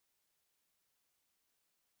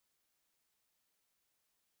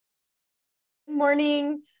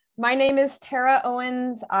morning. My name is Tara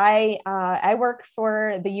Owens. I work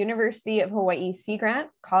for the University of Hawaii Sea Grant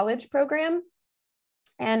College program.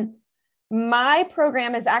 And my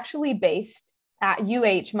program is actually based at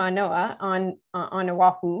UH Manoa on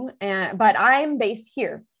Oahu, but I'm based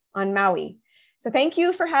here on Maui. So thank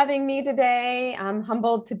you for having me today. I'm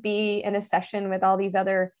humbled to be in a session with all these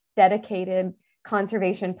other dedicated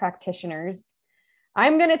conservation practitioners.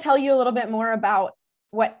 I'm going to tell you a little bit more about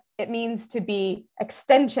what it means to be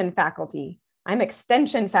extension faculty. I'm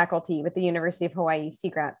extension faculty with the University of Hawaii Sea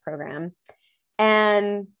Grant program,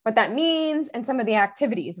 and what that means and some of the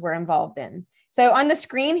activities we're involved in. So on the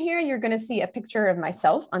screen here, you're going to see a picture of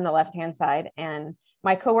myself on the left-hand side and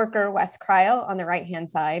my coworker, Wes Kryle, on the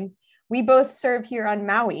right-hand side. We both serve here on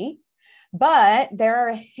Maui, but there are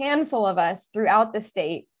a handful of us throughout the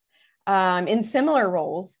state in similar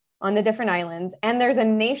roles on the different islands. And there's a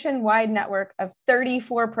nationwide network of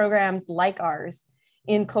 34 programs like ours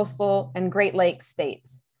in coastal and Great Lakes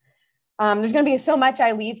states. There's going to be so much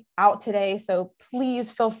I leave out today, so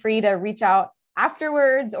please feel free to reach out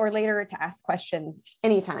afterwards or later to ask questions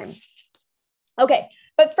anytime. Okay,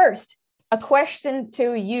 but first, a question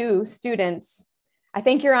to you students. I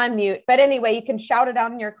think you're on mute, but anyway, you can shout it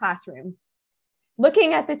out in your classroom.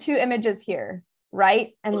 Looking at the two images here,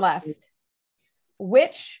 right and left,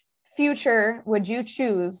 which future would you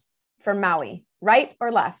choose for Maui, right or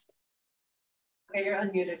left? Okay, you're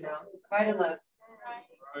unmuted now. Right and left.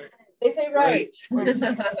 They say right.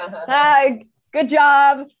 Good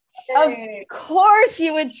job. Yay. Of course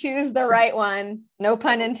you would choose the right one. No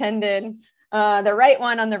pun intended. The right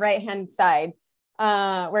one on the right-hand side,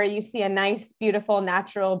 where you see a nice, beautiful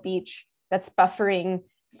natural beach that's buffering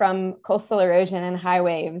from coastal erosion and high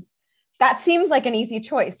waves. That seems like an easy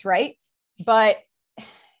choice, right? But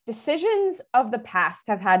decisions of the past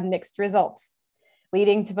have had mixed results,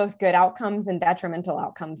 leading to both good outcomes and detrimental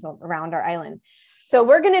outcomes around our island. So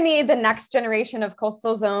we're going to need the next generation of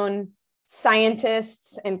coastal zone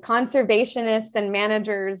scientists and conservationists and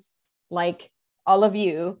managers like all of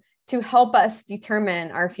you to help us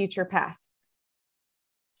determine our future path.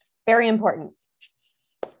 Very important.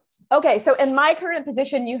 Okay, so in my current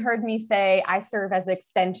position, you heard me say I serve as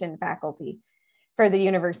extension faculty for the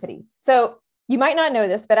university. So you might not know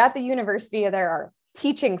this, but at the university, there are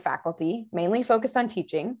teaching faculty, mainly focused on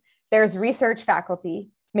teaching. There's research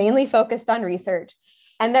faculty, mainly focused on research.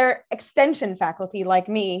 And there are extension faculty like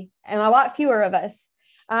me, and a lot fewer of us,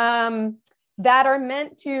 that are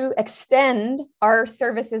meant to extend our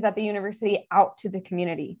services at the university out to the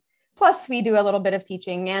community. Plus, we do a little bit of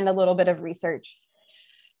teaching and a little bit of research.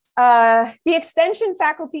 The extension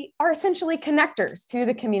faculty are essentially connectors to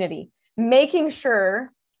the community, making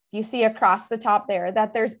sure, you see across the top there,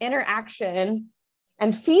 that there's interaction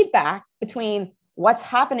and feedback between what's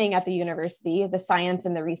happening at the university, the science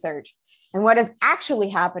and the research, and what is actually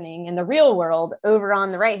happening in the real world over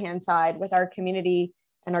on the right-hand side with our community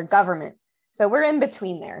and our government. So we're in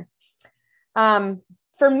between there.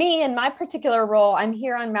 For me, in my particular role, I'm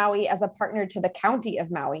here on Maui as a partner to the County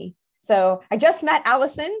of Maui. So I just met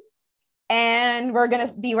Allison, and we're going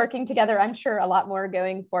to be working together, I'm sure, a lot more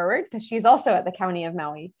going forward, because she's also at the County of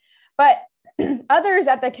Maui. But others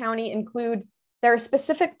at the county include, there are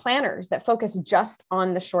specific planners that focus just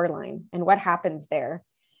on the shoreline and what happens there.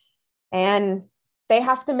 And they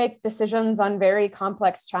have to make decisions on very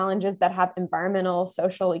complex challenges that have environmental,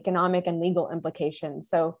 social, economic, and legal implications.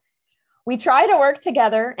 So we try to work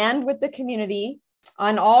together and with the community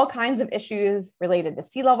on all kinds of issues related to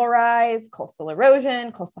sea level rise, coastal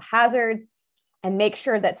erosion, coastal hazards, and make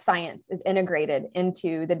sure that science is integrated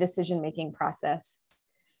into the decision-making process.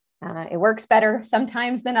 It works better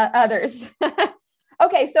sometimes than others.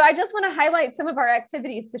 Okay, so I just want to highlight some of our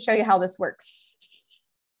activities to show you how this works.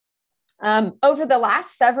 Over the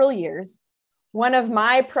last several years, one of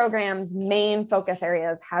my program's main focus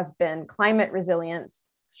areas has been climate resilience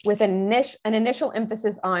with an initial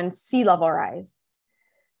emphasis on sea level rise.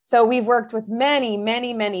 So we've worked with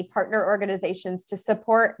many partner organizations to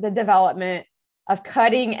support the development of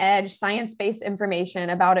cutting edge science-based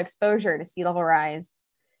information about exposure to sea level rise,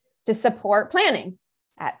 to support planning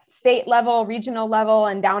at state level, regional level,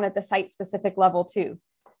 and down at the site-specific level too.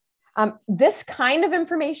 This kind of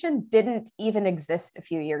information didn't even exist a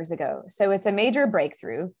few years ago, so it's a major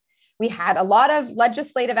breakthrough. We had a lot of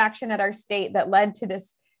legislative action at our state that led to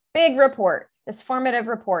this big report, this formative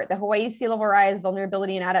report, the Hawaii Sea Level Rise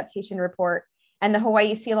Vulnerability and Adaptation Report, and the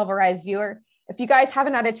Hawaii Sea Level Rise Viewer. If you guys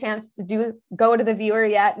haven't had a chance to go to the viewer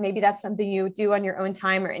yet, maybe that's something you do on your own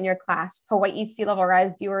time or in your class,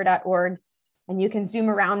 hawaiisealevelriseviewer.org, and you can zoom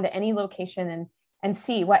around to any location and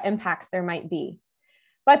see what impacts there might be.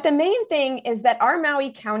 But the main thing is that our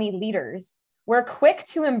Maui County leaders were quick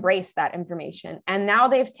to embrace that information. And now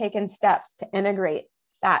they've taken steps to integrate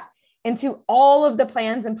that into all of the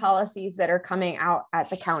plans and policies that are coming out at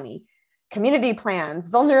the county. Community plans,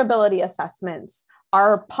 vulnerability assessments,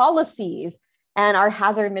 our policies, and our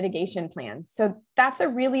hazard mitigation plans. So that's a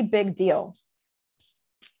really big deal.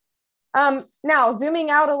 Now, zooming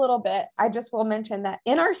out a little bit, I just will mention that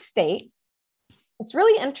in our state, it's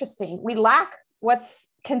really interesting. We lack what's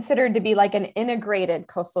considered to be like an integrated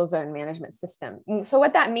coastal zone management system. So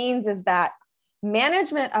what that means is that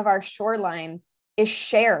management of our shoreline is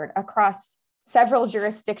shared across several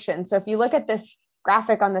jurisdictions. So if you look at this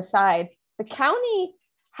graphic on the side, the county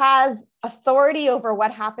has authority over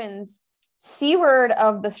what happens seaward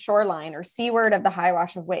of the shoreline or seaward of the high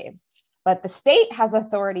wash of waves, but the state has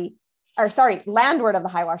authority, or sorry, landward of the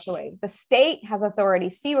high wash of waves. The state has authority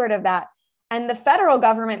seaward of that, and the federal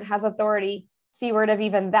government has authority seaward of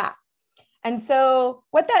even that. And so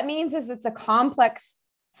what that means is it's a complex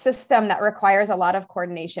system that requires a lot of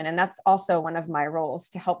coordination. And that's also one of my roles,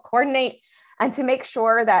 to help coordinate and to make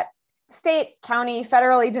sure that state, county,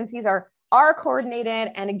 federal agencies are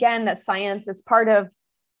coordinated. And again, that science is part of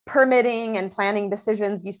permitting and planning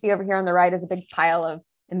decisions. You see over here on the right is a big pile of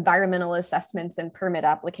environmental assessments and permit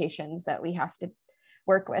applications that we have to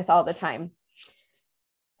work with all the time.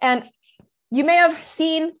 And you may have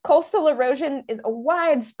seen coastal erosion is a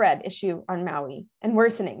widespread issue on Maui and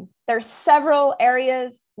worsening. There are several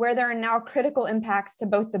areas where there are now critical impacts to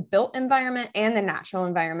both the built environment and the natural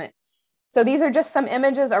environment. So these are just some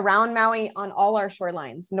images around Maui on all our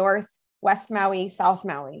shorelines, North, West Maui, South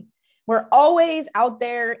Maui. We're always out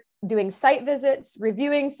there doing site visits,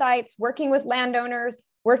 reviewing sites, working with landowners,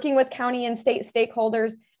 working with county and state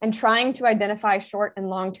stakeholders, and trying to identify short and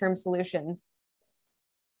long-term solutions.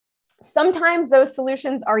 Sometimes those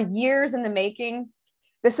solutions are years in the making.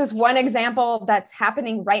 This is one example that's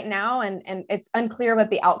happening right now, and it's unclear what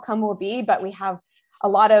the outcome will be, but we have a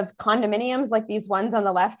lot of condominiums like these ones on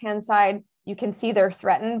the left-hand side. You can see they're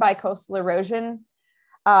threatened by coastal erosion.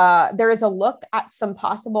 There is a look at some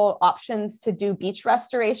possible options to do beach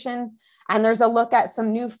restoration, and there's a look at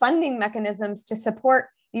some new funding mechanisms to support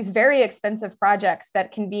these very expensive projects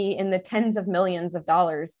that can be in the tens of millions of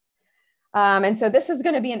dollars. And so this is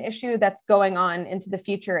going to be an issue that's going on into the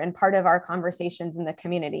future and part of our conversations in the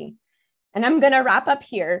community. And I'm going to wrap up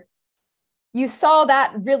here. You saw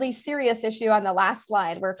that really serious issue on the last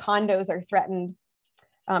slide where condos are threatened,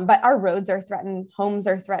 but our roads are threatened, homes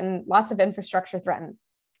are threatened, lots of infrastructure threatened.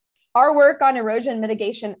 Our work on erosion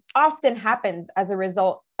mitigation often happens as a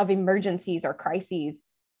result of emergencies or crises.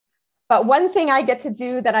 But one thing I get to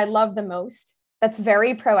do that I love the most that's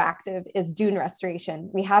very proactive is dune restoration.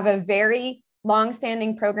 We have a very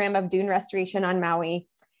long-standing program of dune restoration on Maui,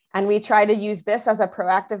 and we try to use this as a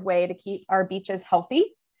proactive way to keep our beaches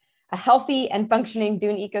healthy. A healthy and functioning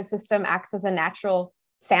dune ecosystem acts as a natural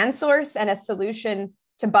sand source and a solution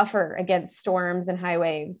to buffer against storms and high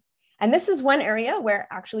waves. And this is one area where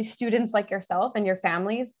actually students like yourself and your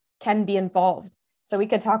families can be involved. So we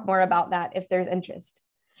could talk more about that if there's interest.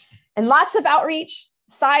 And lots of outreach.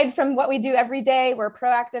 Aside from what we do every day, we're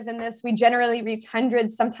proactive in this. We generally reach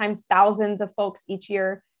hundreds, sometimes thousands of folks each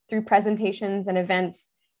year through presentations and events,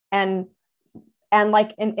 and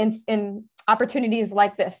like in opportunities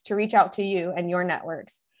like this to reach out to you and your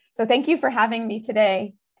networks. So thank you for having me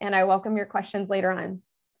today, and I welcome your questions later on.